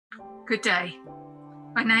Good day.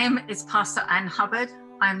 My name is Pastor Ann Hubbard.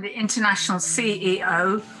 I'm the International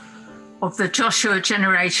CEO of the Joshua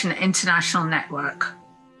Generation International Network,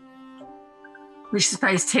 which is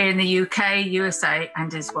based here in the UK, USA,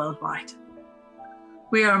 and is worldwide.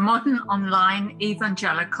 We are a modern online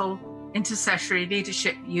evangelical intercessory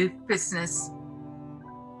leadership youth business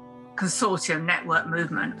consortium network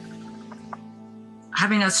movement,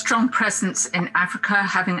 having a strong presence in Africa,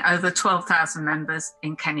 having over 12,000 members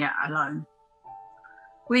in Kenya alone.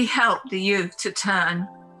 We help the youth to turn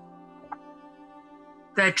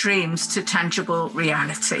their dreams to tangible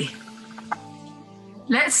reality.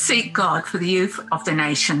 Let's seek God for the youth of the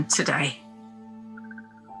nation today.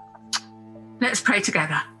 Let's pray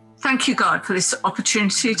together. Thank you, God, for this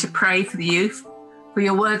opportunity to pray for the youth. For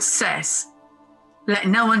your word says, let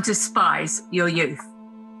no one despise your youth,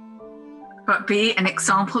 but be an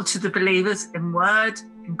example to the believers in word,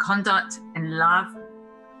 in conduct, in love,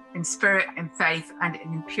 in spirit, in faith, and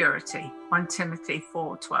in purity. 1 Timothy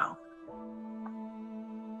 4:12.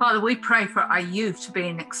 Father, we pray for our youth to be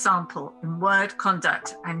an example in word,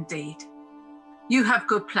 conduct, and deed. You have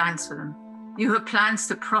good plans for them. You have plans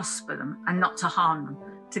to prosper them and not to harm them,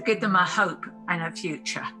 to give them a hope and a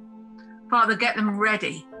future. Father, get them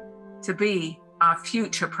ready to be our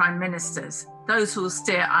future prime ministers, those who will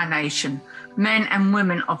steer our nation, men and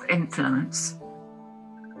women of influence.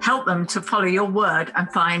 Help them to follow your word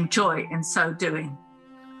and find joy in so doing.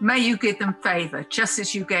 May you give them favor, just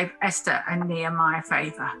as you gave Esther and Nehemiah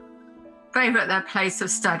favor. Favor at their place of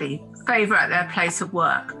study, favor at their place of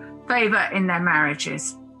work, favor in their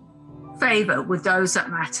marriages, favor with those that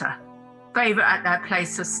matter, favor at their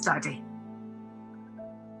place of study,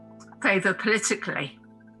 favor politically.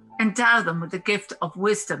 Endow them with the gift of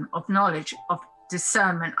wisdom, of knowledge, of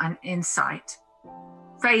discernment and insight.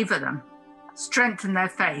 Favor them, strengthen their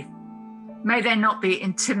faith. May they not be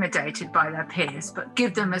intimidated by their peers, but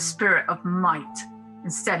give them a spirit of might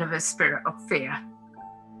instead of a spirit of fear.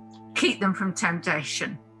 Keep them from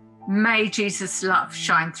temptation. May Jesus' love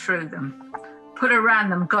shine through them. Put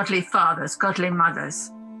around them godly fathers, godly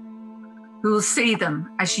mothers, who will see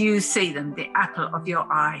them as you see them, the apple of your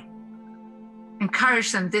eye.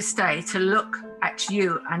 Encourage them this day to look at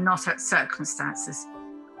you and not at circumstances.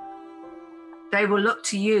 They will look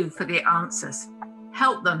to you for the answers.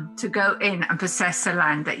 Help them to go in and possess the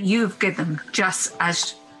land that you've given them, just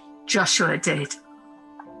as Joshua did.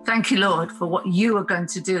 Thank you, Lord, for what you are going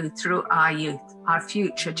to do through our youth, our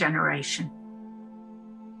future generation.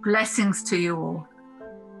 Blessings to you all.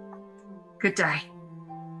 Good day.